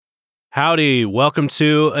Howdy, welcome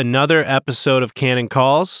to another episode of Canon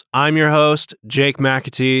Calls. I'm your host, Jake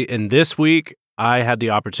McAtee, and this week I had the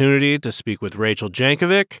opportunity to speak with Rachel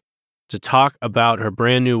Jankovic to talk about her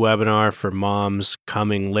brand new webinar for moms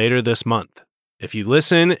coming later this month. If you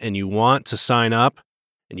listen and you want to sign up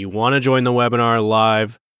and you want to join the webinar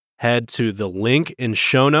live, head to the link in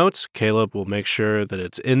show notes. Caleb will make sure that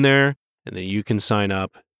it's in there and that you can sign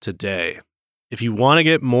up today. If you want to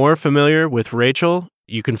get more familiar with Rachel,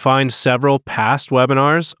 you can find several past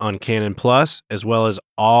webinars on Canon Plus, as well as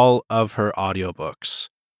all of her audiobooks.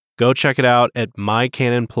 Go check it out at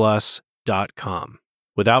mycanonplus.com.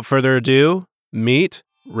 Without further ado, meet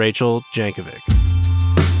Rachel Jankovic.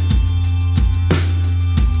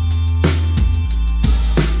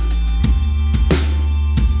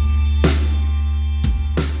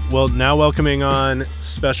 Well, now welcoming on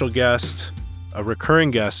special guest, a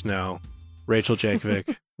recurring guest now, Rachel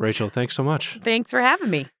Jankovic. Rachel, thanks so much. Thanks for having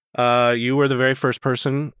me. You were the very first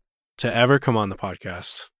person to ever come on the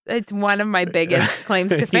podcast. It's one of my biggest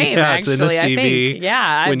claims to fame, yeah, actually, it's in the CV I think.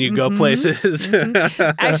 Yeah. when you go places.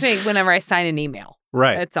 Actually, whenever I sign an email.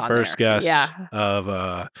 Right. It's on first there. guest Yeah.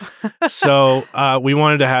 of so we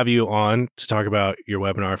wanted to have you on to talk about your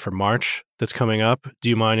webinar for March that's coming up. Do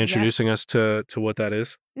you mind introducing us to what that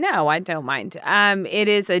is? No, I don't mind. It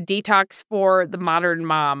is a detox for the modern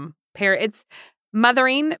mom. It's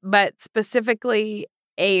mothering, but specifically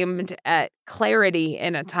aimed at clarity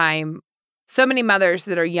in a time. So many mothers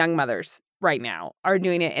that are young mothers right now are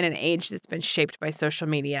doing it in an age that's been shaped by social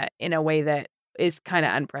media in a way that is kind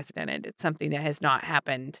of unprecedented. It's something that has not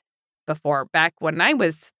happened before. Back when I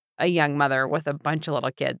was a young mother with a bunch of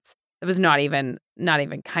little kids, it was not even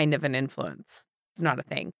kind of an influence. It's not a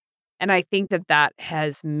thing. And I think that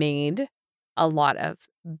has made a lot of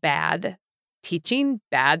bad teaching,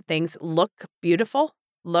 bad things look beautiful,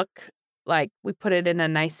 look like we put it in a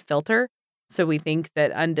nice filter. So we think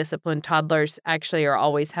that undisciplined toddlers actually are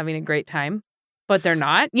always having a great time, but they're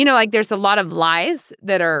not. You know, like there's a lot of lies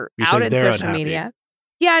that are out in social media.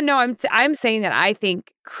 Yeah, no, I'm saying that I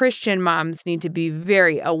think Christian moms need to be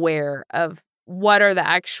very aware of what are the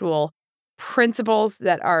actual principles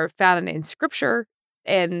that are found in Scripture,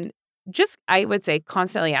 and just, I would say,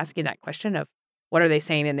 constantly asking that question of what are they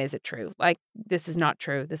saying and is it true? Like, this is not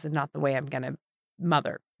true. This is not the way I'm going to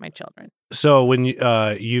mother my children. So when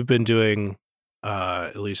you've been doing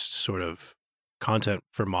at least sort of content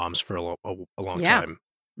for moms for a long time,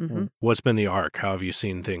 what's been the arc? How have you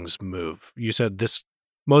seen things move? You said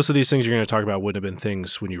most of these things you're going to talk about wouldn't have been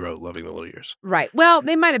things when you wrote Loving the Little Years. Right. Well,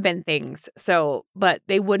 they might have been things. But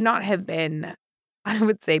they would not have been, I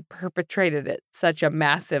would say, perpetrated at such a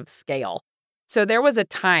massive scale. So there was a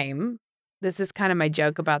time, this is kind of my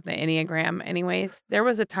joke about the Enneagram anyways. There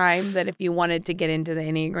was a time that if you wanted to get into the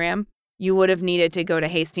Enneagram, you would have needed to go to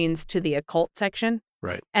Hastings to the occult section.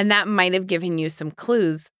 Right. And that might have given you some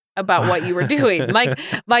clues about what you were doing.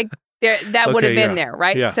 that would have been there,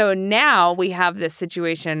 right? Yeah. So now we have this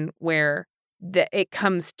situation where it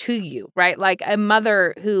comes to you, right? Like a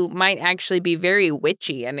mother who might actually be very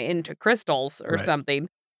witchy and into crystals or something.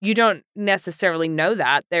 You don't necessarily know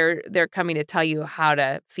that. They're coming to tell you how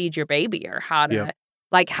to feed your baby or how to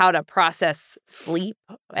how to process sleep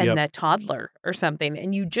and the toddler or something.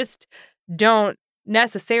 And you just don't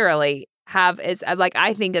necessarily have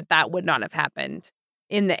I think that would not have happened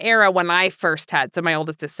in the era when I first had. So my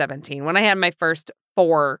oldest is 17. When I had my first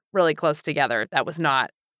 4 really close together, that was not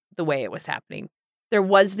the way it was happening. There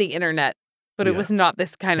was the internet, but it was not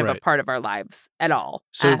this kind of a part of our lives at all.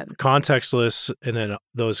 So contextless and then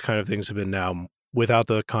those kind of things have been now, without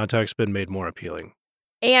the context, been made more appealing.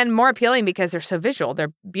 And more appealing because they're so visual.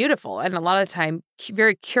 They're beautiful. And a lot of the time,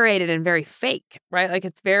 very curated and very fake, right? Like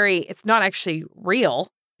it's not actually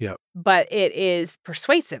real, but it is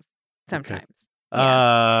persuasive sometimes. Okay.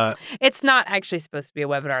 Yeah. It's not actually supposed to be a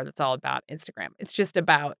webinar that's all about Instagram. It's just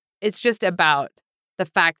about the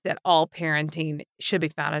fact that all parenting should be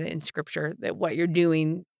founded in Scripture, that what you're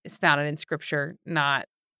doing is founded in Scripture, not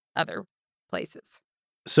other places.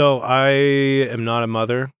 So I am not a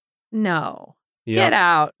mother. No. Get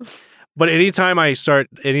out. But anytime I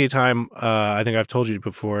think I've told you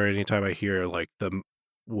before, anytime I hear like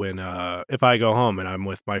if I go home and I'm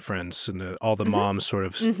with my friends and all the moms sort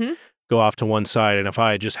of go off to one side, and if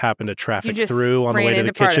I just happen to traffic through on the way to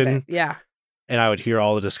the kitchen, and I would hear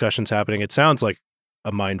all the discussions happening, it sounds like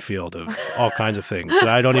a minefield of all kinds of things that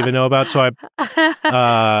I don't even know about. So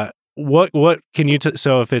what can you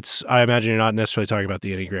so if it's, I imagine you're not necessarily talking about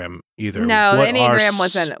the Enneagram either. No, the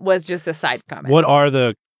Enneagram was just a side comment. What are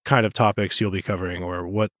the kind of topics you'll be covering, or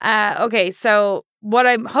what? Okay, so what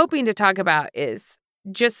I'm hoping to talk about is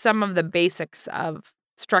just some of the basics of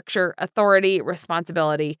structure, authority,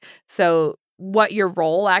 responsibility. So what your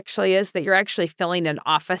role actually is, that you're actually filling an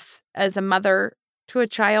office as a mother to a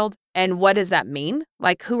child. And what does that mean?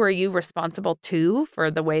 Like, who are you responsible to for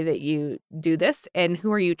the way that you do this? And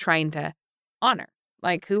who are you trying to honor?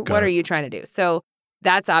 Like, what are you trying to do? So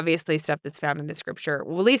that's obviously stuff that's found in the scripture.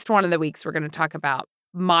 Well, at least one of the weeks, we're going to talk about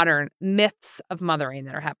modern myths of mothering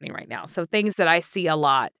that are happening right now. So things that I see a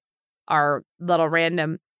lot are little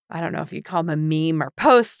random, I don't know if you call them a meme or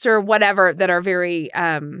posts or whatever, that are very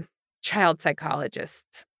child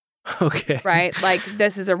psychologists. Okay. Right? Like,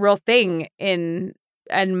 this is a real thing and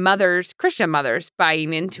mothers, Christian mothers,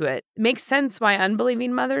 buying into it. Makes sense why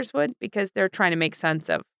unbelieving mothers would, because they're trying to make sense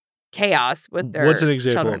of chaos with their What's an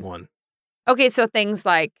example children. of one? Okay, so things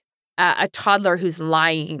like a toddler who's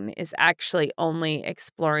lying is actually only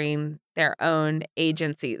exploring their own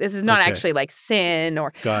agency. This is not actually like sin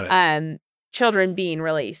or Got it. Children being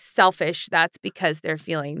really selfish. That's because they're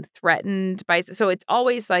feeling threatened by. So it's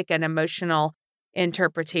always like an emotional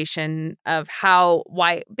interpretation of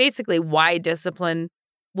why discipline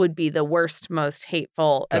would be the worst, most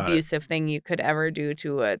hateful, abusive thing you could ever do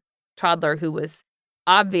to a toddler who was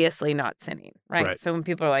obviously not sinning, right? So when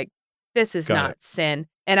people are like, this is not sin.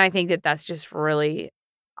 And I think that that's just really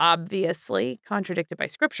obviously contradicted by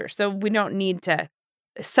scripture. So we don't need to,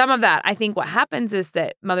 some of that, I think what happens is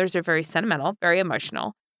that mothers are very sentimental, very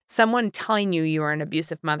emotional. Someone telling you are an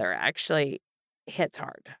abusive mother actually hits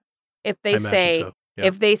hard. If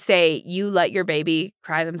they say you let your baby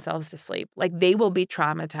cry themselves to sleep, like, they will be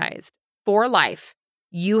traumatized for life.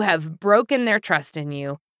 You have broken their trust in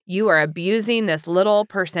you. You are abusing this little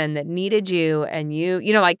person that needed you, and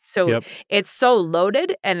it's so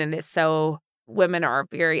loaded, and it is so, women are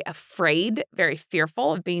very afraid, very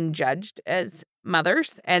fearful of being judged as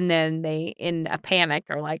mothers, and then they, in a panic,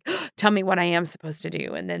 are like, tell me what I am supposed to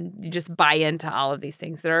do, and then you just buy into all of these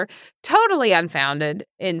things that are totally unfounded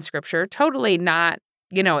in scripture, totally not,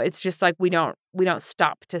 it's just like we don't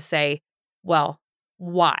stop to say, well,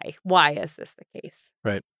 why is this the case?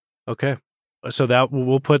 Right. Okay. So that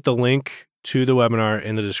we'll put the link to the webinar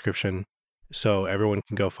in the description so everyone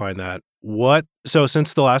can go find that. So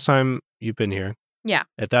since the last time you've been here,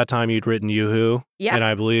 at that time you'd written Yoo-Hoo, and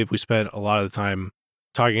I believe we spent a lot of the time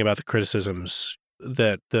talking about the criticisms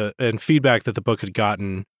and feedback that the book had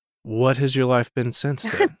gotten. What has your life been since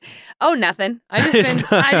then? Oh, nothing. I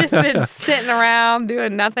just been sitting around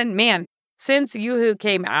doing nothing. Man, since Yoo-Hoo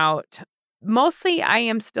came out, mostly I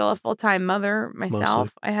am still a full-time mother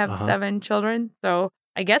myself. I have 7 children. So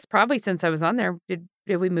I guess probably since I was on there, did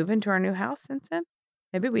we move into our new house since then?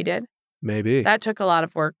 Maybe we did. Maybe. That took a lot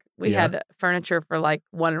of work. We had furniture for like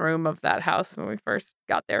one room of that house when we first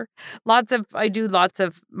got there. My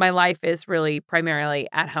life is really primarily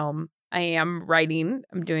at home. I am writing.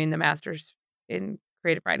 I'm doing the master's in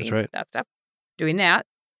creative writing. That's right. That stuff. Doing that.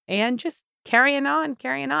 And just carrying on.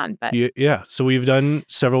 But so we've done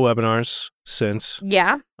several webinars since.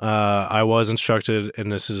 Yeah. I was instructed,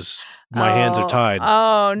 and this is, my hands are tied.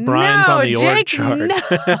 Oh, Brian's on the org Jake, chart. No.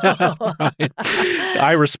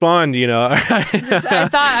 I respond,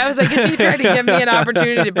 I was like, is he trying to give me an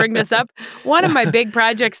opportunity to bring this up? One of my big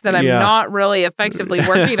projects that I'm not really effectively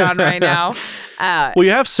working on right now. Well, you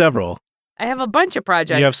have several. I have a bunch of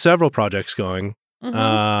projects. You have several projects going.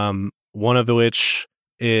 Mm-hmm. One of which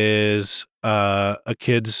is a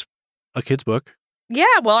kid's book. Yeah,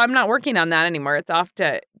 well, I'm not working on that anymore. It's off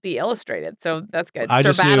to be illustrated, so that's good. I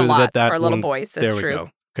just knew that for little boys. That's true. Go.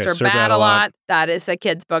 Okay, Sir Bat-a-Lot. That is a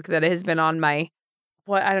kid's book that has been on my,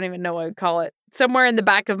 I don't even know what I would call it, somewhere in the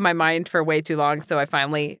back of my mind for way too long. So I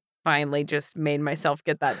finally just made myself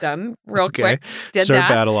get that done real quick. Did Sir that.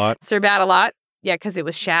 Bat-a-Lot. Sir Bat-a-Lot. Yeah, because it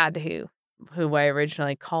was Shad who I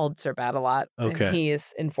originally called Sir Bat-a-Lot. Okay. And he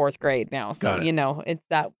is in 4th grade now. So, it's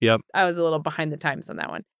that. Yep. I was a little behind the times on that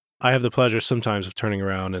one. I have the pleasure sometimes of turning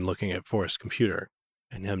around and looking at Forrest's computer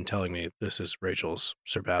and him telling me this is Rachel's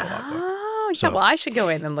Sir Bat-a-Lot book. Oh, yeah. Well, I should go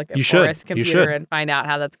in and look at Forrest's computer and find out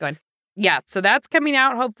how that's going. Yeah. So that's coming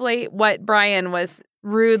out. Hopefully, what Brian was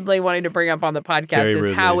rudely wanting to bring up on the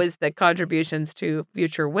podcast how is the contributions to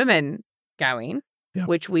future women going,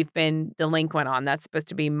 which we've been delinquent on. That's supposed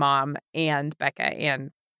to be Mom and Becca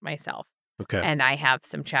and myself. Okay. And I have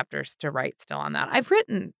some chapters to write still on that. I've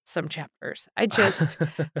written some chapters. I just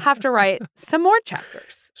have to write some more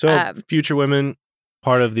chapters. So Future Women,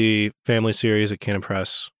 part of the family series at Canon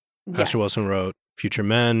Press. Pastor Wilson wrote Future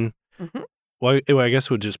Men. Mm-hmm. Well, I guess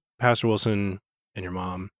it would just Pastor Wilson and your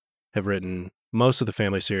mom have written most of the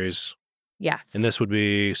family series. Yes. And this would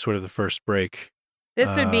be sort of the first break.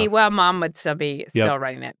 This would be, Mom would still be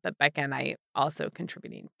writing it, but Becca and I also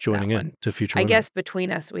contributing. Joining in to Future Women. I guess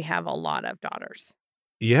between us, we have a lot of daughters.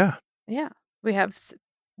 Yeah. Yeah. We have,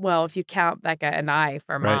 well, if you count Becca and I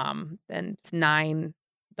for Right. mom, then it's 9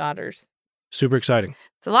 daughters. Super exciting.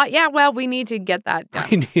 It's a lot. Yeah, well, we need to get that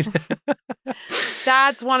We done. need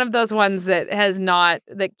That's one of those ones that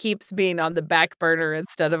that keeps being on the back burner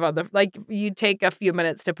instead of on the, like, you take a few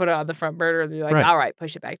minutes to put it on the front burner and you're like, Right. all right,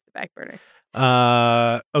 push it back to the back burner.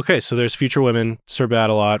 Okay, so there's Future Women, Sir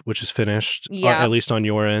Battle-Lot, which is finished, Yeah. at least on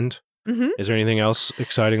your end. Mm-hmm. Is there anything else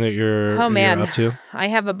exciting that you're up to? I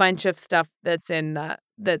have a bunch of stuff that's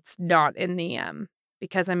that's not in the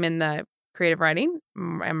because I'm in the creative writing.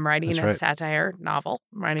 I'm writing That's a right. satire novel.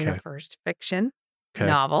 I'm writing a Okay. first fiction Okay.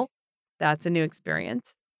 novel. That's a new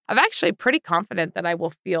experience. I'm actually pretty confident that I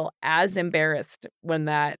will feel as embarrassed when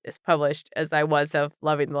that is published as I was of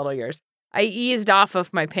Loving the Little Years. I eased off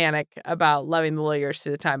of my panic about Loving the Little Years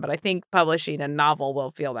through the time, but I think publishing a novel will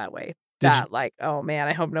feel that way. Like, oh man,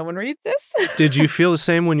 I hope no one reads this. Did you feel the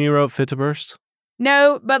same when you wrote Fit to Burst?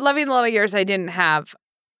 No, but Loving the Little Years, I didn't have.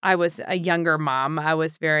 I was a younger mom. I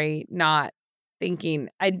was very not thinking.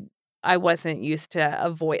 I wasn't used to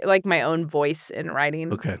avoid like my own voice in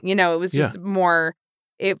writing. Okay. You know, it was just more.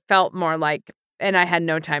 It felt more like, and I had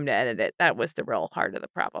no time to edit it. That was the real heart of the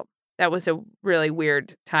problem. That was a really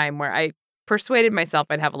weird time where I persuaded myself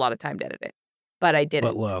I'd have a lot of time to edit it, but I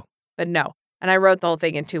didn't. But no. And I wrote the whole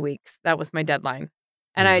thing in 2 weeks. That was my deadline.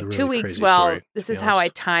 And I had 2 weeks. Well, this is how I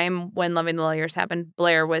time when Loving the Little Years happened.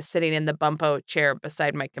 Blair was sitting in the bumpo chair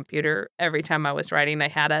beside my computer. Every time I was writing, I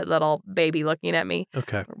had a little baby looking at me,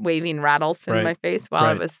 waving rattles in my face while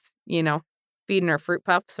I was, feeding her Fruit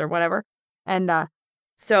Puffs or whatever. And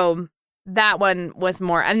so that one was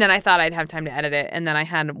more. And then I thought I'd have time to edit it. And then I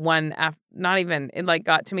had one, it like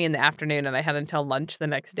got to me in the afternoon, and I had until lunch the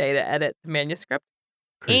next day to edit the manuscript.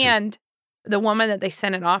 Crazy. And the woman that they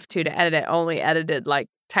sent it off to edit it only edited like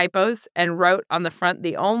typos and wrote on the front.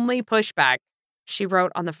 The only pushback she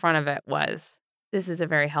wrote on the front of it was, "This is a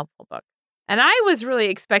very helpful book." And I was really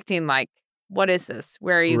expecting, like, what is this?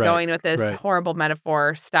 Where are you going with this horrible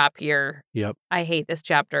metaphor? Stop here. Yep. I hate this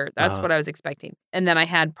chapter. That's what I was expecting. And then I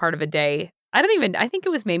had part of a day. I think it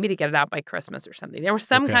was maybe to get it out by Christmas or something. There was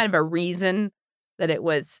some kind of a reason that it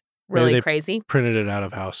was really crazy. Printed it out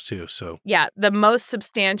of house too, so. Yeah, the most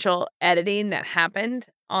substantial editing that happened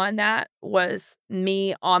on that was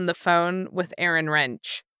me on the phone with Aaron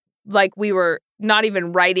Wrench. Like, we were not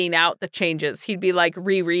even writing out the changes. He'd be like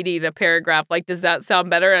rereading a paragraph, like, does that sound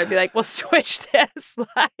better? And I'd be like, well, switch this.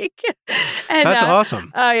 And that's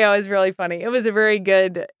awesome. Oh yeah, it was really funny. It was a very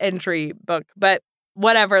good entry book, but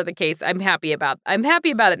whatever the case, I'm happy about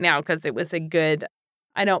it now because it was a good.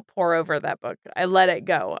 I don't pour over that book. I let it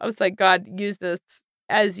go. I was like, God, use this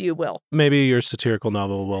as you will. Maybe your satirical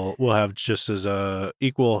novel will have just as a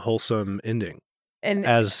equal wholesome ending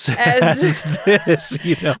as this.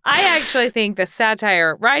 I actually think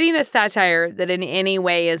writing a satire that in any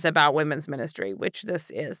way is about women's ministry, which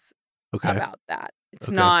this is about that. It's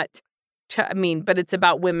not. But it's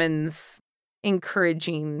about women's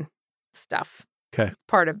encouraging stuff. Okay,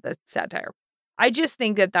 part of the satire. I just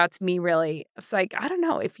think that that's me really. It's like, I don't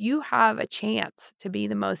know, if you have a chance to be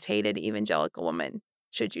the most hated evangelical woman,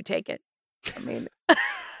 should you take it? I mean,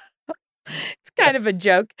 it's kind of a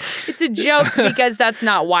joke. It's a joke because that's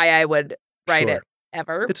not why I would write it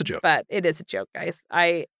ever. It's a joke. But it is a joke, guys.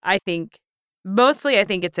 I think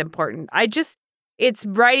it's important. It's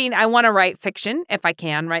writing. I want to write fiction if I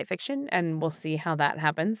can write fiction, and we'll see how that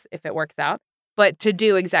happens if it works out. But to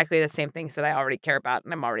do exactly the same things that I already care about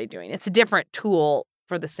and I'm already doing. It's a different tool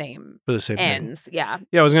for the same ends. Thing. Yeah.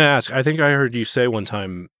 Yeah, I was going to ask. I think I heard you say one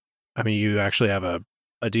time, you actually have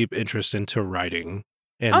a deep interest into writing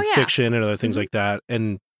and fiction and other things like that.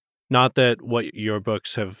 And not that what your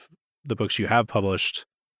books the books you have published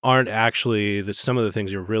aren't actually some of the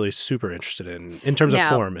things you're really super interested in terms of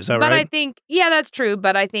form. Is that right? But I think, that's true.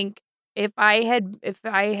 But I think if I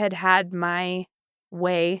had my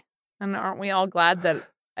way. And aren't we all glad that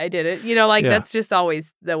I did it? That's just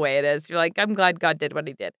always the way it is. You're like, I'm glad God did what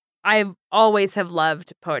he did. I always have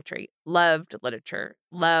loved poetry, loved literature,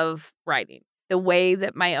 love writing. The way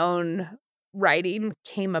that my own writing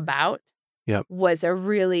came about was a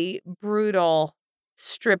really brutal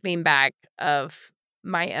stripping back of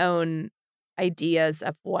my own ideas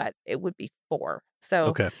of what it would be for.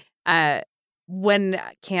 So when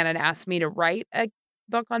Canon asked me to write a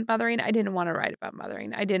book on mothering, I didn't want to write about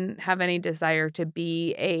mothering. I didn't have any desire to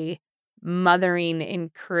be a mothering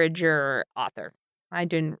encourager author. I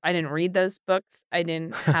didn't read those books. I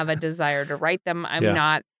didn't have a desire to write them.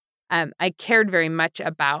 I cared very much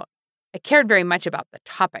about the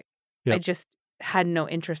topic. I just had no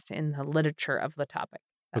interest in the literature of the topic.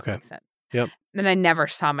 That makes sense. Yep. And I never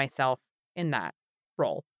saw myself in that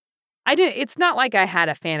role. It's not like I had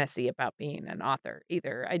a fantasy about being an author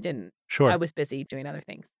either. I didn't. Sure. I was busy doing other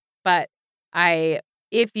things. But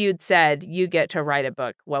if you'd said you get to write a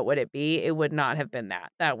book, what would it be? It would not have been that.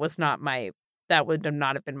 That would not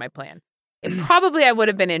have been my plan. I would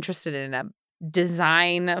have been interested in a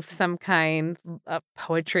design of some kind of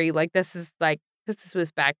poetry. This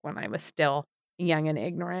was back when I was still young and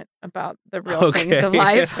ignorant about the real things of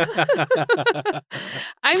life.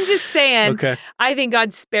 I'm just saying, I think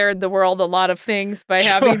God spared the world a lot of things by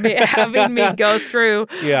having me go through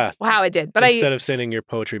how it did. But instead of sending your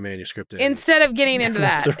poetry manuscript in. Instead of getting into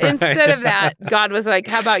that, instead of that, God was like,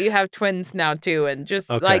 how about you have twins now too? And just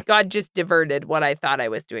God just diverted what I thought I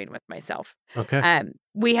was doing with myself. Okay.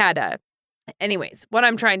 Anyways, what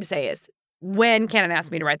I'm trying to say is, when Cannon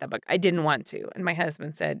asked me to write that book, I didn't want to. And my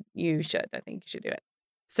husband said, you should. I think you should do it.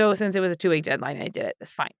 So since it was a 2-week deadline, I did it.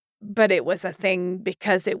 That's fine. But it was a thing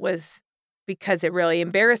because it really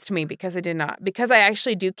embarrassed me because I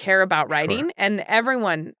actually do care about writing. Sure. And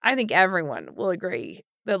I think everyone will agree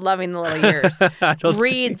that Loving the Little Years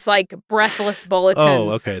reads like breathless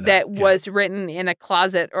bulletins was written in a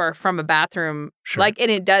closet or from a bathroom. Sure. And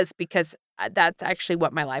it does, because that's actually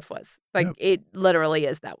what my life was. It literally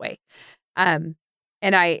is that way.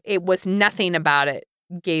 It was nothing about it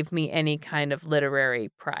gave me any kind of literary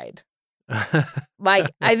pride. I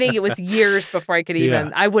think it was years before I could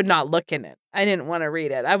even, I would not look in it. I didn't want to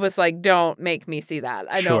read it. I was like, don't make me see that.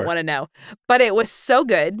 I don't want to know. But it was so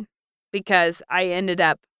good because I ended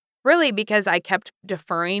up, really because I kept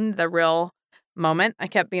deferring the real moment. I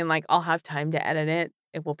kept being like, I'll have time to edit it.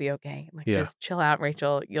 It will be okay. Just chill out,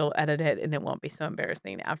 Rachel. You'll edit it and it won't be so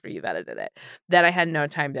embarrassing after you've edited it. Then I had no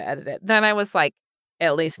time to edit it. Then I was like,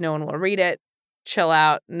 at least no one will read it. Chill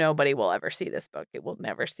out. Nobody will ever see this book. It will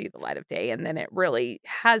never see the light of day. And then it really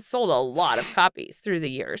has sold a lot of copies through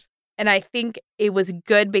the years. And I think it was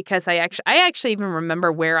good because I actually even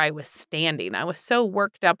remember where I was standing. I was so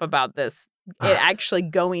worked up about this. It actually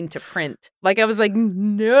going to print. I was like,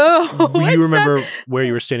 no. You remember where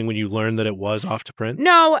you were standing when you learned that it was off to print?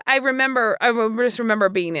 No, I just remember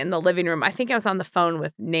being in the living room. I think I was on the phone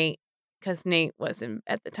with Nate, because Nate was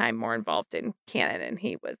at the time more involved in Canon, and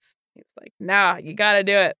he was like, nah, you got to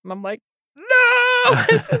do it. And I'm like, no,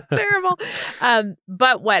 this is terrible.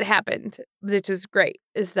 But what happened, which is great,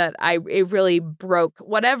 is that it really broke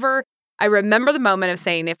whatever. I remember the moment of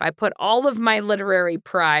saying, if I put all of my literary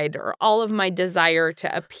pride or all of my desire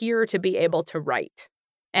to appear to be able to write,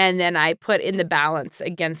 and then I put in the balance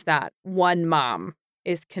against that, one mom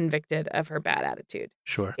is convicted of her bad attitude.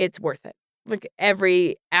 Sure. It's worth it.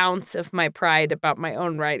 Every ounce of my pride about my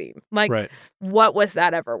own writing. What was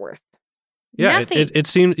that ever worth? Yeah, nothing. It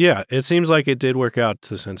seems like it did work out to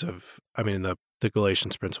the sense of, the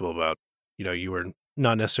Galatians principle about, you were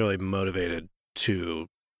not necessarily motivated to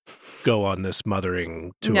go on this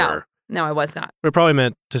mothering tour. No, I was not. But it probably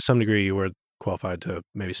meant to some degree you were qualified to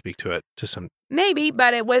maybe speak to it to some. Maybe,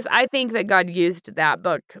 but I think that God used that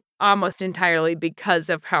book almost entirely because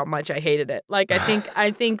of how much I hated it.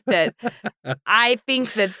 I think that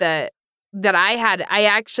I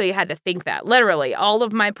actually had to think that literally all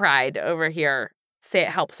of my pride over here, say it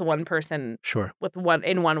helps one person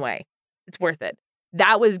in one way. It's worth it.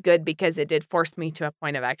 That was good because it did force me to a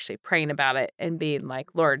point of actually praying about it and being like,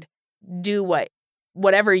 Lord, do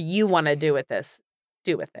whatever you want to do with this,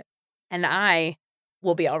 do with it. And I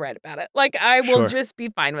will be all right about it. I will just be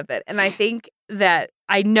fine with it. And I think that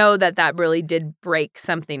I know that really did break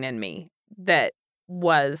something in me that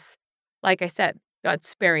was, like I said, God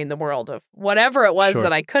sparing the world of whatever it was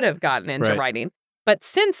that I could have gotten into writing. But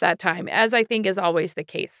since that time, as I think is always the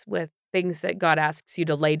case with things that God asks you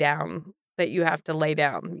to lay down, that you have to lay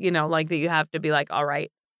down, that you have to be like, all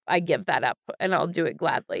right, I give that up and I'll do it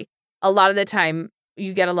gladly. A lot of the time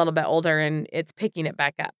you get a little bit older and it's picking it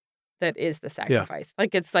back up. That is the sacrifice. Yeah.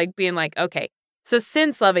 It's like being like, okay, so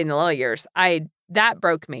since Loving the Little Years, that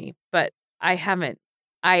broke me, but I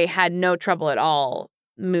had no trouble at all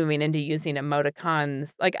moving into using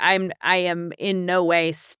emoticons. I am in no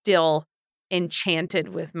way still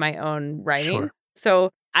enchanted with my own writing. Sure. So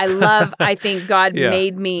I think God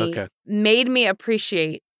made me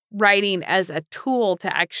appreciate writing as a tool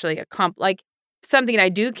to actually accomplish, something I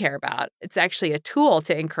do care about. It's actually a tool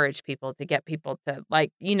to encourage people, to get people to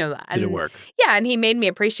Did it work? Yeah, and he made me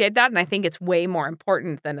appreciate that, and I think it's way more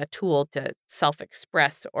important than a tool to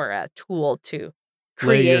self-express or a tool to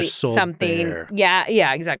create something. Bare.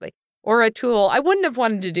 Yeah, exactly. Or a tool. I wouldn't have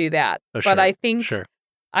wanted to do that, but I think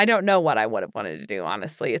I don't know what I would have wanted to do,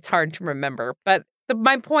 honestly. It's hard to remember. But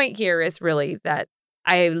my point here is really that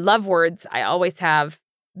I love words. I always have.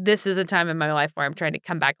 This is a time in my life where I'm trying to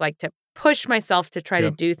come back, to push myself to try to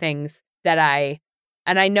Yep. do things that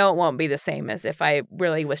and I know it won't be the same as if I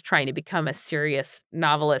really was trying to become a serious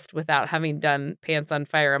novelist without having done Pants on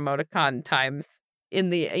Fire emoticon times in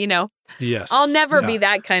the, Yes. I'll never be Yeah.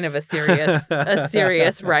 that kind of a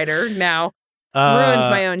serious writer now. Ruined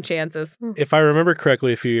my own chances. If I remember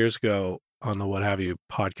correctly, a few years ago on the What Have You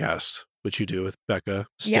podcast, which you do with Becca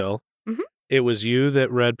still, Mhm. it was you that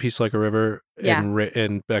read Peace Like a River, Yeah.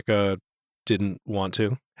 and Becca didn't want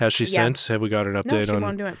to. Has she Yeah. since? Have we got an No, update she on?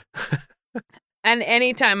 won't do it. And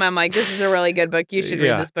anytime I'm like, this is a really good book, you should read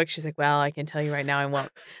Yeah. this book. She's like, well, I can tell you right now I won't.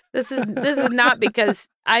 This is not because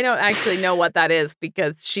I don't actually know what that is,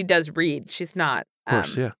 because she does read. She's not. Of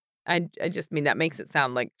course, yeah. I just mean that makes it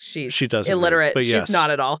sound like she's She doesn't read, illiterate. but She's yes. not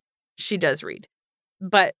at all. She does read.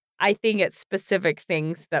 But I think it's specific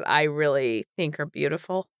things that I really think are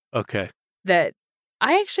beautiful Okay. that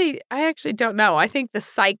I actually don't know. I think the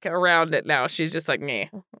psych around it now, she's just like, nah,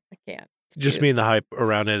 I can't. It's Just too mean the hype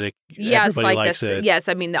around it. Yes, Everybody like likes this. it. Yes,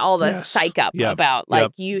 I mean all the Yes. psych up Yep. about like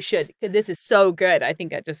Yep. you should. This is so good. I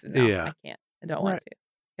think I just no, Yeah. I can't. I don't want Right. to.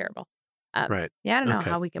 Terrible. Right. Yeah, I don't know Okay.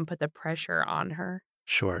 how we can put the pressure on her.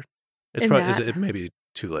 Sure. It's In probably that. it may be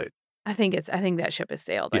too late. I think that ship has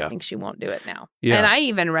sailed. Yeah. I think she won't do it now. Yeah. And I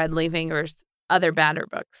even read Lee Finger's other Badder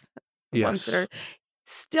books. The ones that Yes. are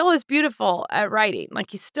still as beautiful at writing. Like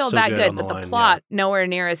he's still So that good good, on the but the line, yeah. plot nowhere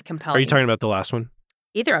near as compelling. Are you talking about the last one?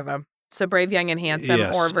 Either of them? So Brave, Young, and Handsome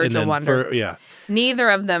Yes. or And Virgil then Wonder. yeah. Neither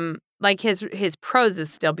of them, like his prose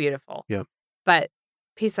is still beautiful. Yep. But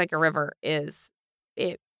Peace Like a River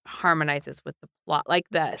it harmonizes with the plot. Like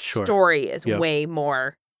the Sure. story is Yep. way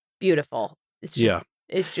more beautiful. It's just Yeah.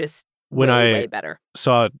 it's just When way better.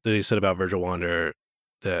 Saw that he said about Virgil Wander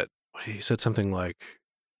that he said something like,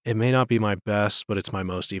 "It may not be my best, but it's my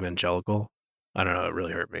most evangelical." I don't know. It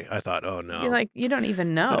really hurt me. I thought, oh no. You're like, you don't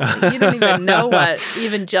even know. You don't even know what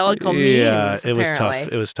evangelical means. Yeah, it was tough.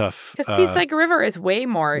 Apparently. It was tough. Because Peace Like a River is way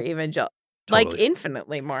more evangelical, like Totally.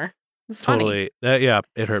 infinitely more. It's funny. Totally. Yeah,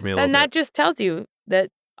 it hurt me a little And bit. that just tells you that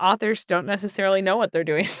authors don't necessarily know what they're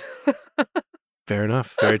doing. Fair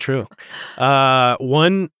enough. Very true.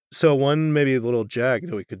 One maybe little jag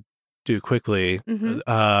that we could do quickly.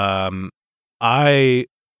 Mhm. I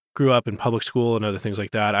grew up in public school and other things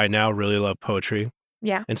like that. I now really love poetry.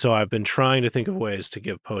 Yeah. And so I've been trying to think of ways to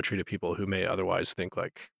give poetry to people who may otherwise think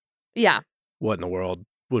like, Yeah. what in the world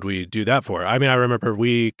would we do that for? I mean, I remember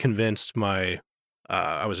we convinced I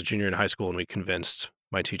was a junior in high school and we convinced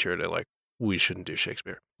my teacher to like, we shouldn't do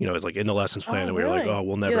Shakespeare. It's like in the lessons plan, and we were like, really? oh,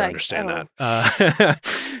 we'll never You're like, understand oh. that.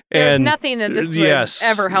 There's And nothing that this would yes,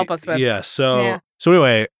 ever help us with. Yes. So Yeah.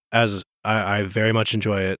 Anyway, as I very much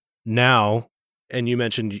enjoy it now, and you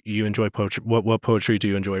mentioned you enjoy poetry. What poetry do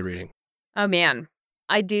you enjoy reading? Oh, man.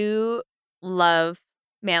 I do love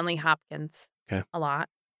Manly Hopkins Okay. a lot.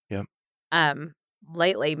 Yep.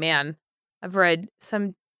 Lately, man, I've read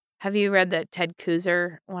some. Have you read that Ted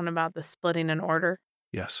Kooser one about the splitting in order?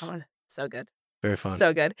 Yes. That one, so good. Very fun.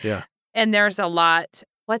 So good. Yeah. And there's a lot.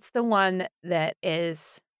 What's the one that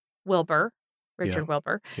is Wilbur? Richard Yeah.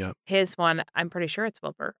 Wilbur. Yeah. His one, I'm pretty sure it's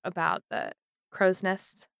Wilbur, about the crow's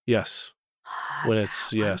nests. Yes. When it's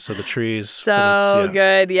so the trees. So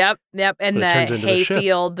good. Yep. And When it turns the into the ship.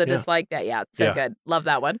 hayfield that Yeah. is like that. Yeah, it's so Yeah. good. Love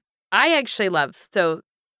that one. I actually love. So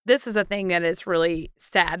this is a thing that is really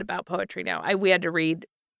sad about poetry now. We had to read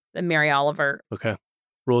the Mary Oliver. Okay.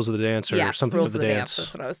 Rules of the Dance or Yes, something Rules of the Dance. Dance.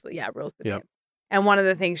 That's what I was. Yeah, Rules of the Yep. Dance. And one of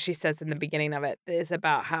the things she says in the beginning of it is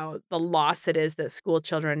about how the loss it is that school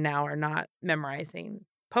children now are not memorizing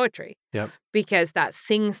poetry. Yep. Because that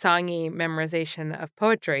sing-songy memorization of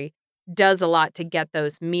poetry does a lot to get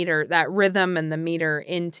that rhythm and the meter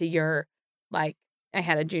into your, like, I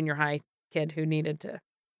had a junior high kid who needed to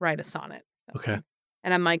write a sonnet. Okay.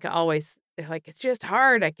 And I'm like, always, they're like, it's just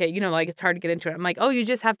hard. I can't, like, it's hard to get into it. I'm like, oh, you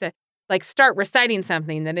just have to, like, start reciting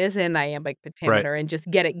something that is in iambic pentameter and just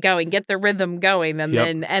get it going, get the rhythm going.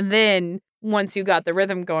 And then once you got the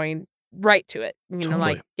rhythm going, write to it,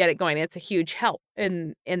 like, get it going. It's a huge help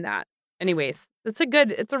in that. Anyways, it's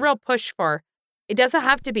a real push for, it doesn't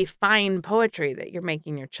have to be fine poetry that you're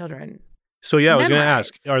making your children. So yeah, I was going to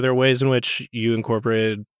ask, memorize. are there ways in which you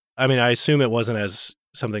incorporated, I mean, I assume it wasn't as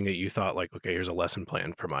something that you thought like, okay, here's a lesson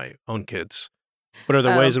plan for my own kids. But are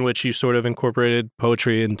there ways in which you sort of incorporated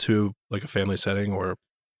poetry into like a family setting or?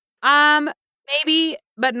 Maybe,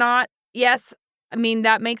 but not. Yes. I mean,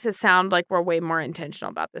 that makes it sound like we're way more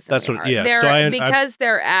intentional about this. That's what, yeah. Because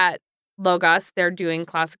they're at Logos, they're doing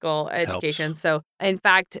classical education. Helps. So in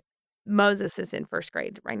fact, Moses is in first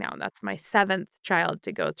grade right now. And that's my 7th child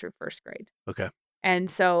to go through first grade. Okay.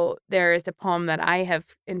 And so there is a poem that I have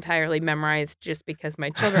entirely memorized just because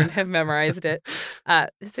my children have memorized it.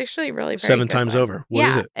 It's actually really very 7 good times one. over. What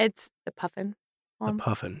is it? It's the Puffin The poem.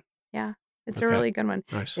 Puffin. Yeah, it's a Okay. really good one.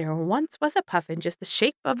 Nice. There once was a puffin, just the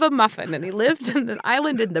shape of a muffin, and he lived in an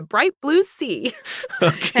island in the bright blue sea.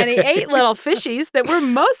 And he ate little fishies that were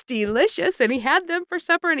most delicious, and he had them for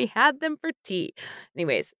supper, and he had them for tea.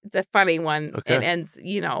 Anyways, it's a funny one. Okay. It ends,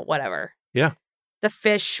 whatever. Yeah. The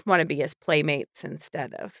fish want to be his playmates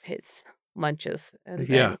instead of his lunches.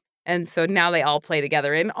 Yeah. And so now they all play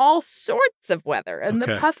together in all sorts of weather. And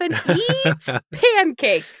the Okay. puffin eats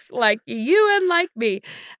pancakes like you and like me.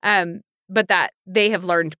 But that they have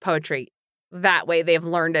learned poetry that way. They've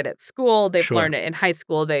learned it at school. They've Sure. learned it in high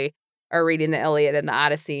school. They are reading the Iliad and the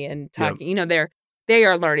Odyssey and Yep. talking. They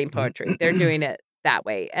are learning poetry. They're doing it that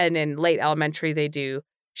way. And in late elementary, they do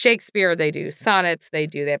Shakespeare. They do sonnets. They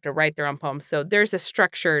have to write their own poems. So there's a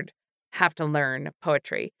structured have to learn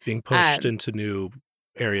poetry. Being pushed into new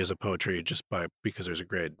areas of poetry just because there's a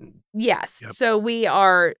grade. Yes. Yep. So we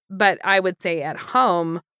are, but I would say at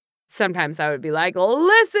home, sometimes I would be like,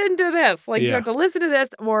 listen to this. Like you have to listen to this,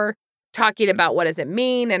 or talking about what does it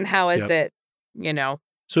mean and how is it,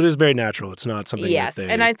 So it is very natural. It's not something Yes. that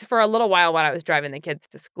And for a little while when I was driving the kids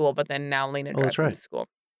to school, but then now Lena drives that's them right. to school.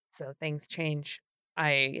 So things change.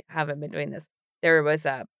 I haven't been doing this. There was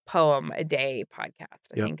a poem a day podcast.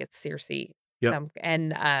 I think it's Circe. Yep.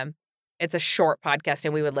 And it's a short podcast,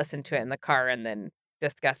 and we would listen to it in the car and then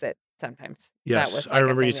discuss it sometimes. Yes, That was I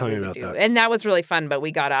remember you telling me about that. And that was really fun, but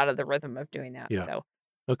we got out of the rhythm of doing that. Yeah. So.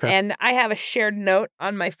 Okay. And I have a shared note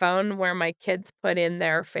on my phone where my kids put in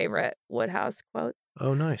their favorite Woodhouse quote.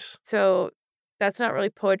 Oh, nice. So that's not really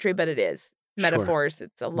poetry, but it is. Metaphors. Sure.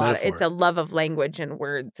 It's a lot. It's a love of language and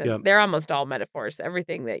words. And they're almost all metaphors.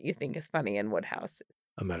 Everything that you think is funny in Woodhouse.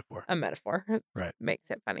 A metaphor. A metaphor. Right. Makes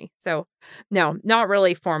it funny. So, no, not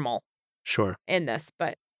really formal. Sure. In this,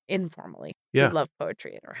 but informally. Yeah. We love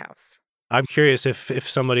poetry in our house. I'm curious if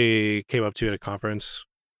somebody came up to you at a conference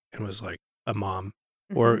and was like a mom,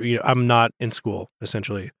 or I'm not in school,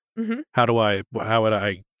 essentially. Mm-hmm. How would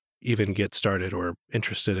I even get started or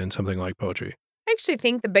interested in something like poetry? I actually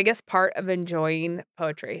think the biggest part of enjoying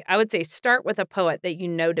poetry, I would say start with a poet that you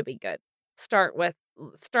know to be good. Start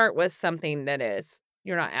with something that is,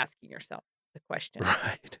 you're not asking yourself the question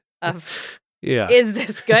of is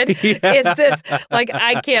this good? Is this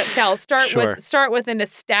I can't tell. Start with an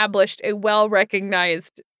established, a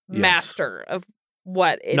well-recognized master of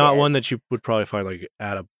what it is. Not one that you would probably find like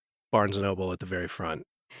at a Barnes & Noble at the very front.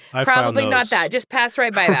 Probably not that. Just pass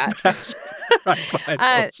right by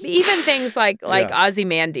that. Even things like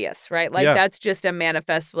Ozymandias, right? Like that's just a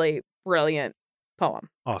manifestly brilliant poem.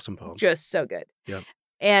 Awesome poem. Just so good. Yep.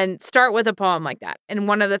 And start with a poem like that. And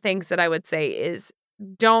one of the things that I would say is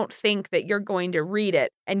don't think that you're going to read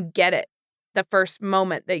it and get it the first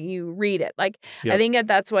moment that you read it. Like I think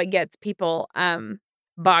that's what gets people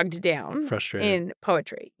bogged down. Frustrated. In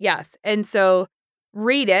poetry. Yes. And so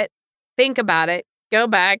read it, think about it, go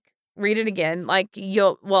back, read it again. Like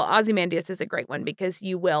Ozymandias is a great one because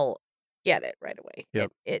you will get it right away.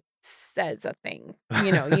 Yep. It says a thing.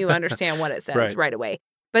 You understand what it says right away.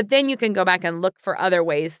 But then you can go back and look for other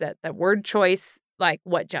ways that the word choice, like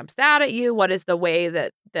what jumps out at you, what is the way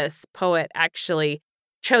that this poet actually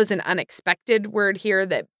chose an unexpected word here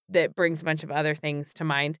that brings a bunch of other things to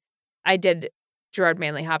mind. I did Gerard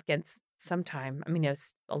Manley Hopkins sometime. I mean, it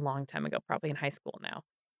was a long time ago, probably in high school now.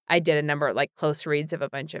 I did a number of close reads of a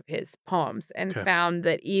bunch of his poems and found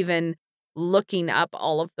that even looking up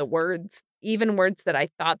all of the words, even words that I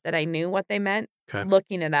thought that I knew what they meant,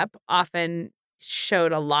 looking it up often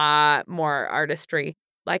showed a lot more artistry.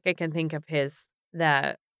 Like I can think of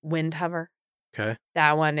the Wind Hover. Okay.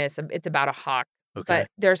 That one it's about a hawk. Okay. But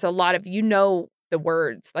there's a lot of, the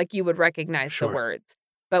words, like you would recognize the words.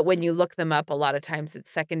 But when you look them up, a lot of times it's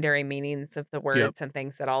secondary meanings of the words and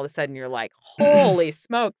things that all of a sudden you're like, holy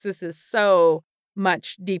smokes, this is so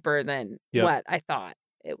much deeper than what I thought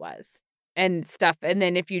it was and stuff. And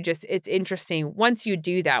then it's interesting. Once you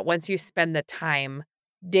do that, once you spend the time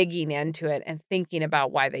digging into it and thinking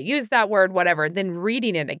about why they use that word, whatever, then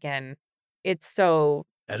reading it again, it's so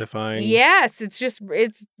edifying. Yes, it's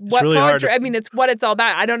what really poetry. hard I mean, it's what it's all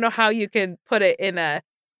about. I don't know how you can put it in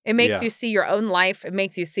it makes you see your own life. It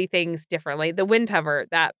makes you see things differently. The Wind Hover,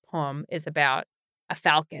 that poem is about a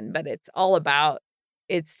falcon, but it's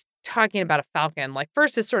talking about a falcon. Like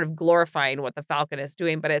first it's sort of glorifying what the falcon is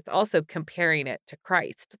doing, but it's also comparing it to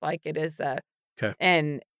Christ. Like it is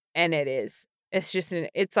and it is, it's just,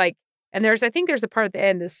 it's like, and I think there's a part at the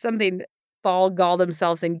end is something fall gall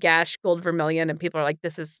themselves in gash gold vermilion. And people are like,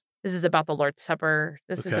 this is This is about the Lord's Supper.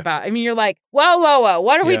 This is Okay. about, you're like, whoa.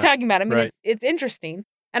 What are we Yeah, talking about? right. It's interesting.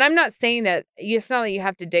 And I'm not saying that it's not that you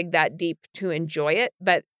have to dig that deep to enjoy it,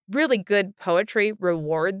 but really good poetry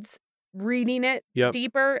rewards reading it Yep.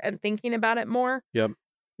 deeper and thinking about it more. Yep.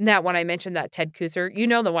 That when I mentioned that Ted Kooser,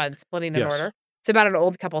 the one, Splitting an Yes. Order. It's about an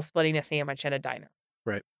old couple splitting a sandwich at a diner.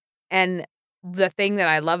 Right. And the thing that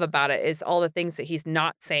I love about it is all the things that he's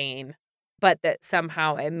not saying, but that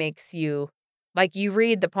somehow it makes you, like, you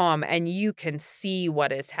read the poem and you can see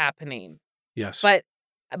what is happening. Yes. But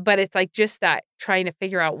it's like just that trying to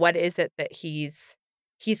figure out what is it that he's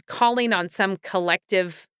calling on some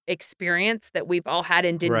collective experience that we've all had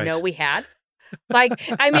and didn't know we had. Like,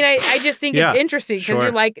 I just think it's interesting because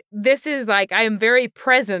you're like, this is like, I am very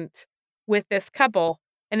present with this couple,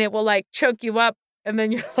 and it will like choke you up. And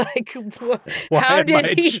then you're like, how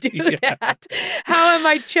did he do that? How am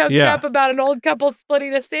I choked up about an old couple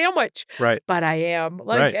splitting a sandwich? Right. But I am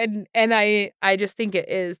like, and I just think it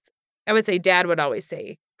is, I would say Dad would always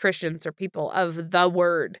say Christians are people of the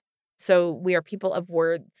word. So we are people of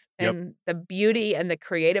words, and the beauty and the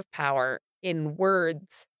creative power in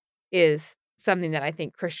words is something that I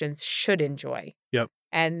think Christians should enjoy. Yep.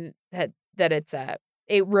 And that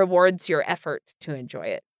it rewards your effort to enjoy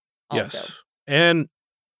it also. Yes. And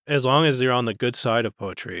as long as you're on the good side of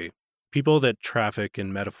poetry, people that traffic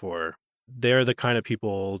in metaphor, they're the kind of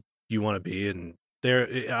people you want to be. And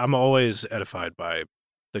I'm always edified by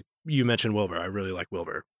you mentioned Wilbur. I really like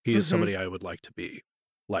Wilbur. He is somebody I would like to be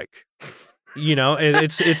like. He's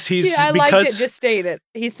yeah, I liked it. Just state it.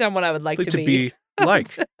 He's someone I would like to be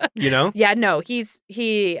like, Yeah, no, his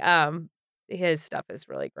stuff is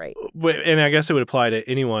really great. And I guess it would apply to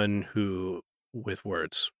anyone who, with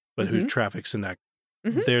words, but who traffics in that.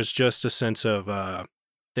 There's just a sense of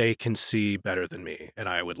they can see better than me, and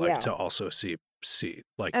I would like to also see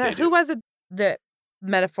like they do. Who was it that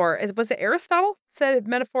metaphor was it Aristotle said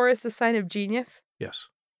metaphor is the sign of genius? Yes.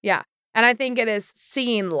 Yeah. And I think it is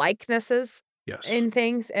seeing likenesses in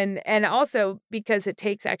things, and also because it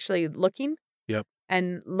takes actually looking. Yep.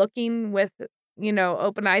 And looking with,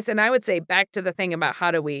 open eyes. And I would say back to the thing about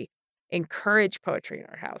how do we encourage poetry in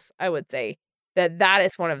our house, I would say that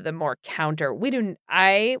is one of the more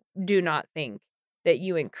I do not think that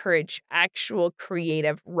you encourage actual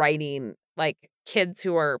creative writing, like kids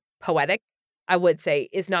who are poetic, I would say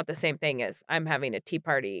is not the same thing as I'm having a tea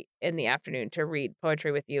party in the afternoon to read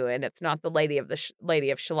poetry with you. And it's not the Lady of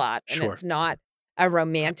Shalott. And it's not a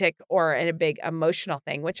romantic or a big emotional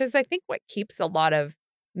thing, which is, I think, what keeps a lot of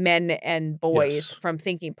men and boys from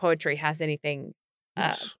thinking poetry has anything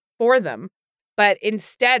for them. But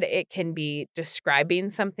instead, it can be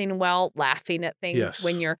describing something well, laughing at things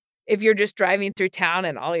if you're just driving through town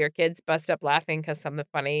and all your kids bust up laughing because something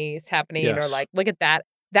funny is happening or like, look at that.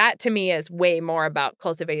 That to me is way more about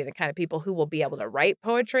cultivating the kind of people who will be able to write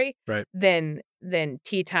poetry than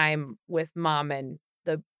tea time with mom and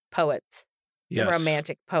the poets.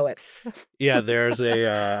 Romantic poets. There's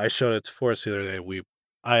I showed it to Forrest the other day.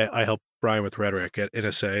 I helped Brian with rhetoric at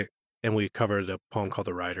NSA, and we covered a poem called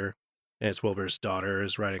The Rider, and it's Wilbur's daughter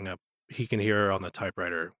is writing he can hear her on the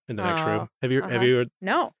typewriter in the next room. Have you heard?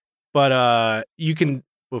 No. But you can,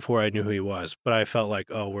 before I knew who he was, but I felt like,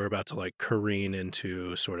 we're about to like careen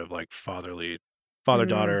into sort of like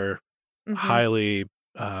father-daughter, highly,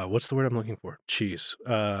 what's the word I'm looking for?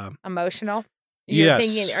 Emotional?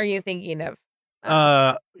 Yes. Are you thinking of?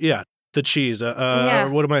 The cheese. What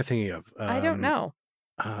am I thinking of? I don't know.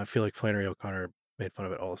 I feel like Flannery O'Connor made fun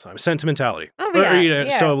of it all the time. Sentimentality. Oh,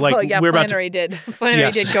 yeah. So like we're about to.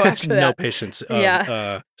 Flannery did go after that. No patience.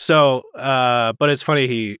 But it's funny.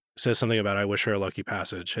 He says something about I wish her a lucky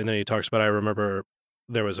passage, and then he talks about I remember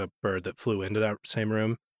there was a bird that flew into that same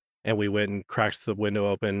room, and we went and cracked the window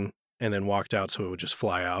open and then walked out so it would just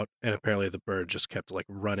fly out, and apparently the bird just kept like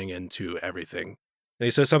running into everything. And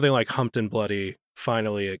he says something like humped and bloody.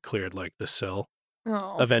 Finally, it cleared like the sill.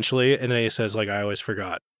 Eventually, and then he says like I always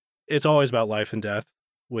forgot. It's always about life and death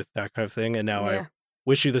with that kind of thing, and now I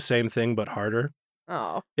wish you the same thing but harder.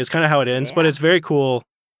 It's kind of how it ends, but it's very cool.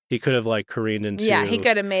 He could have like careened into he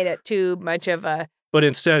could have made it too much of a. But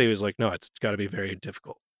instead, he was like, no, it's got to be very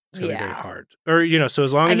difficult. It's going to be very hard, or so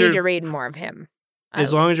as long as I need to read more of him.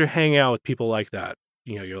 As long as you're hanging out with people like that,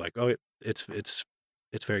 you're like, oh, it's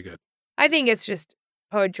very good. I think it's just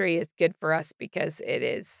poetry is good for us because it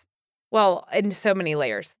is. Well, in so many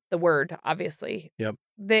layers, the word, obviously. Yep.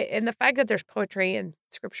 And the fact that there's poetry in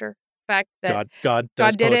scripture, the fact that God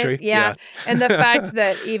does did poetry. It, and the fact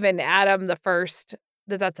that even Adam the first,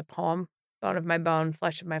 that's a poem, bone of my bone,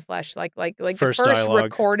 flesh of my flesh, like the first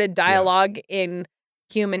recorded dialogue in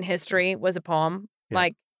human history was a poem. Yeah.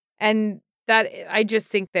 And that I just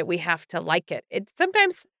think that we have to like it.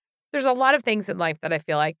 Sometimes there's a lot of things in life that I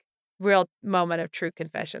feel like real moment of true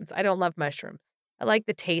confessions. I don't love mushrooms. I like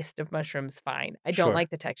the taste of mushrooms fine. I don't Sure. like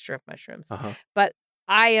the texture of mushrooms. Uh-huh. But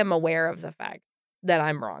I am aware of the fact that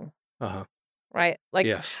I'm wrong, Uh-huh. right? Like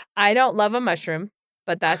Yes. I don't love a mushroom,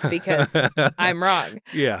 but that's because I'm wrong.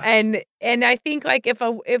 Yeah. And I think like if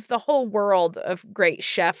the whole world of great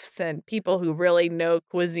chefs and people who really know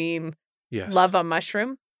cuisine Yes. love a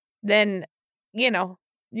mushroom, then you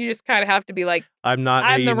just kind of have to be like, I'm not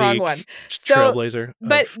I'm a the wrong unique one. trailblazer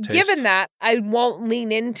But of given taste. that, I won't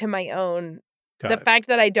lean into my own Got the it. fact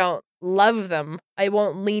that I don't love them. I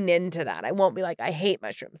won't lean into that. I won't be like, I hate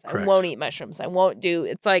mushrooms. I Correct. won't eat mushrooms. I won't do.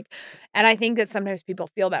 It's like, and I think that sometimes people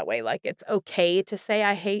feel that way. Like it's okay to say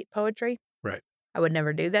I hate poetry. Right. I would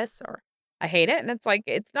never do this, or I hate it. And it's like,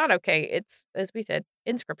 it's not okay. It's, as we said,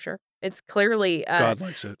 in scripture. It's clearly God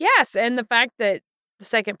likes it. yes. And the fact that the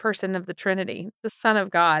second person of the Trinity, the Son of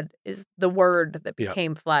God, is the Word that Yep.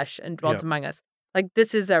 became flesh and dwelt Yep. among us. Like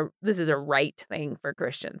this is a right thing for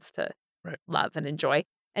Christians to Right. love and enjoy.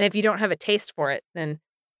 And if you don't have a taste for it, then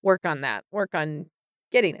work on that. Work on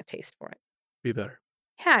getting a taste for it. Be better.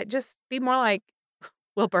 Yeah, just be more like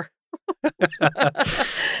Wilbur.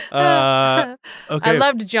 Okay. I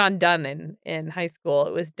loved John Donne in high school.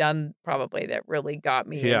 It was Donne probably that really got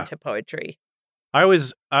me Yeah. into poetry. I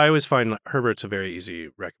always find Herbert's a very easy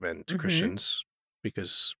recommend to Mhm. Christians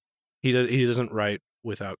because he doesn't write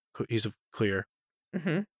without he's clear.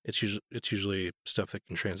 Mhm. It's usually stuff that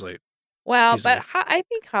can translate. Well, easily. but I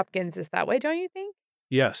think Hopkins is that way, don't you think?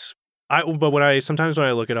 Yes. But sometimes when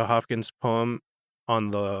I look at a Hopkins poem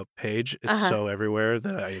on the page, it's so everywhere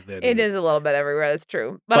that I then It is a little bit everywhere. That's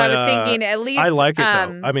true. But I But, was thinking at least I like it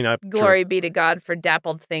though. I mean, glory be to God for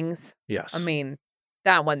dappled things. Yes. I mean,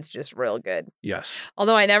 that one's just real good. Yes.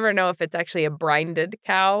 Although I never know if it's actually a brinded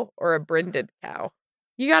cow or a brinded cow.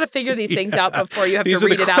 You got to figure these things out before you have These to are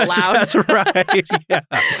the read it out loud. questions. That's right. Yeah.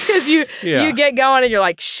 Because you get going and you're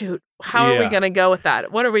like, shoot, how are we Yeah. going to go with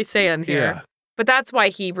that? What are we saying here? Yeah. But that's why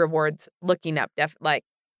he rewards looking up, like,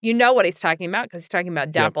 you know what he's talking about because he's talking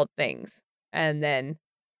about dappled things. And then,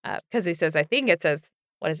 because he says, I think it says,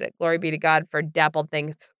 what is it? Glory be to God for dappled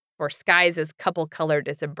things, for skies as couple colored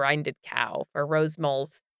as a brinded cow, for rose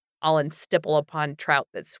moles all in stipple upon trout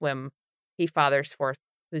that swim. He fathers forth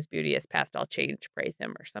whose beauty is past all change, praise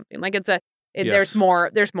him, or something. Like there's more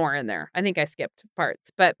in there. I think I skipped parts.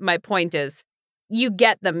 But my point is, you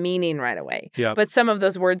get the meaning right away. Yeah. But some of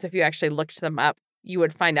those words, if you actually looked them up, you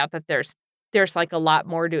would find out that there's like a lot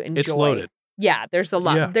more to enjoy. It's loaded. Yeah, there's a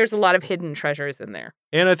lot. Yeah. There's a lot of hidden treasures in there.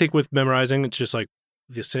 And I think with memorizing, it's just like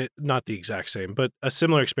not the exact same, but a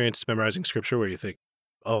similar experience to memorizing scripture where you think,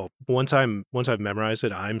 oh, once I've memorized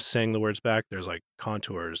it, I'm saying the words back. There's like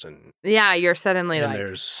contours and yeah, you're suddenly and like,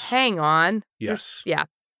 there's hang on. Yes. Yeah.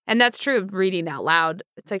 And that's true of reading out loud.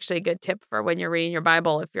 It's actually a good tip for when you're reading your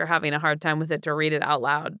Bible. If you're having a hard time with it, to read it out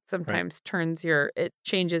loud. Sometimes it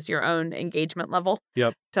changes your own engagement level.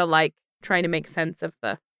 Yep. To like trying to make sense of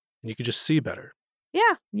the. You can just see better.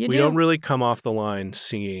 Yeah, we don't really come off the line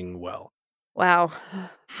singing well. Wow,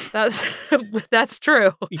 that's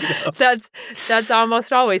true. You know? That's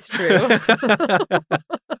almost always true.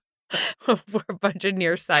 We're a bunch of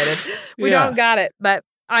nearsighted. We don't got it, but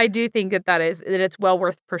I do think that it's well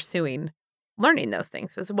worth pursuing. Learning those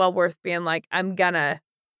things is well worth being like, I'm gonna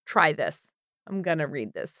try this. I'm gonna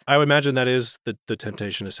read this. I would imagine that is the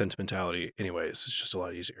temptation of sentimentality. Anyways, it's just a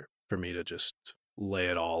lot easier for me to just lay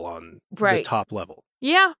it all on the top level.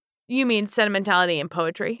 Yeah. You mean sentimentality in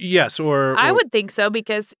poetry? Yes, or I would think so,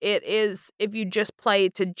 because it is, if you just play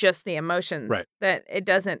to just the emotions, that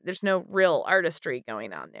there's no real artistry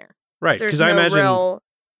going on there. Right, because I imagine,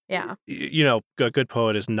 a good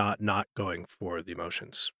poet is not going for the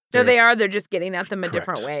emotions. No, they are. They're just getting at them a Correct.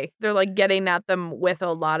 different way. They're like getting at them with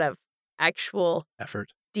a lot of actual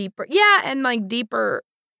effort. Deeper, and like deeper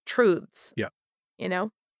truths. Yeah. You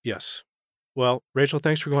know? Yes. Well, Rachel,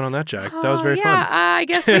 thanks for going on that, Jack. That was very fun. I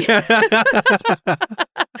guess we...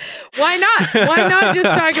 Why not? Why not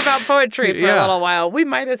just talk about poetry for a little while? We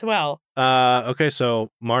might as well. Okay, so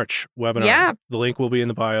March webinar. Yeah. The link will be in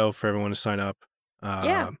the bio for everyone to sign up.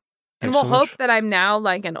 And we'll hope that I'm now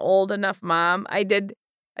like an old enough mom. I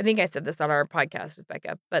think I said this on our podcast with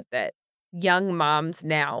Becca, but that young moms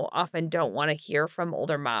now often don't want to hear from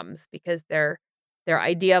older moms because their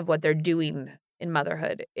idea of what they're doing in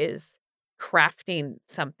motherhood is crafting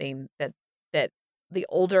something that the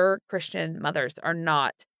older Christian mothers are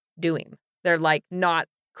not doing. They're like not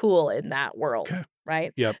cool in that world. Okay.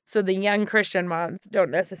 right? Yep. So the young Christian moms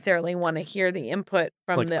don't necessarily want to hear the input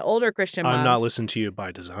from Like, the older Christian moms. I'm not listening to you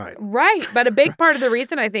by design. Right. But a big part of the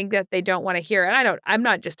reason I think that they don't want to hear, and I'm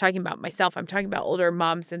not just talking about myself, I'm talking about older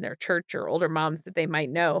moms in their church or older moms that they might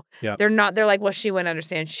know. Yep. They're like, well, she wouldn't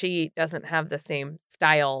understand. She doesn't have the same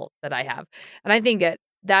style that I have. And I think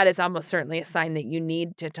that is almost certainly a sign that you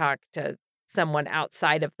need to talk to someone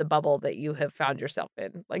outside of the bubble that you have found yourself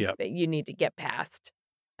in, like Yep. that you need to get past.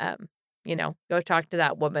 Go talk to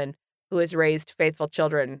that woman who has raised faithful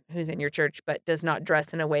children who's in your church, but does not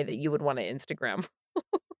dress in a way that you would want to Instagram.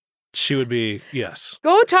 She would be, yes.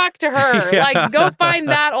 Go talk to her. Yeah. Like, go find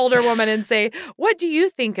that older woman and say, what do you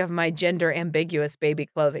think of my gender ambiguous baby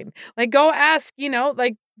clothing? Like, go ask,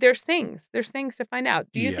 there's things to find out.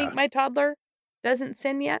 Do you think my toddler doesn't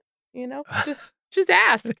sin yet? Just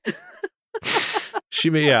ask.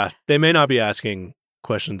 They may not be asking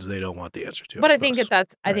questions they don't want the answer to. But I think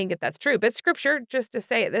that's true. But scripture, just to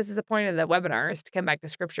say it, this is the point of the webinar, is to come back to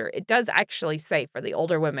scripture. It does actually say for the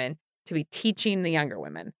older women to be teaching the younger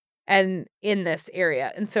women and in this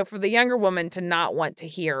area. And so for the younger woman to not want to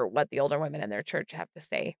hear what the older women in their church have to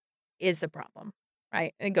say is a problem,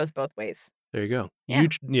 right? And it goes both ways. There you go.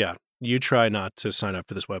 Yeah. You try not to sign up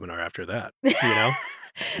for this webinar after that,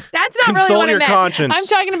 That's not Consult really what I your meant. conscience. I'm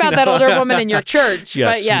talking about that older woman in your church.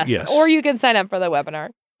 Yes, But yes. Or you can sign up for the webinar.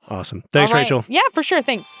 Awesome. Thanks, All right. Rachel. Yeah, for sure.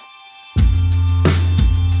 Thanks.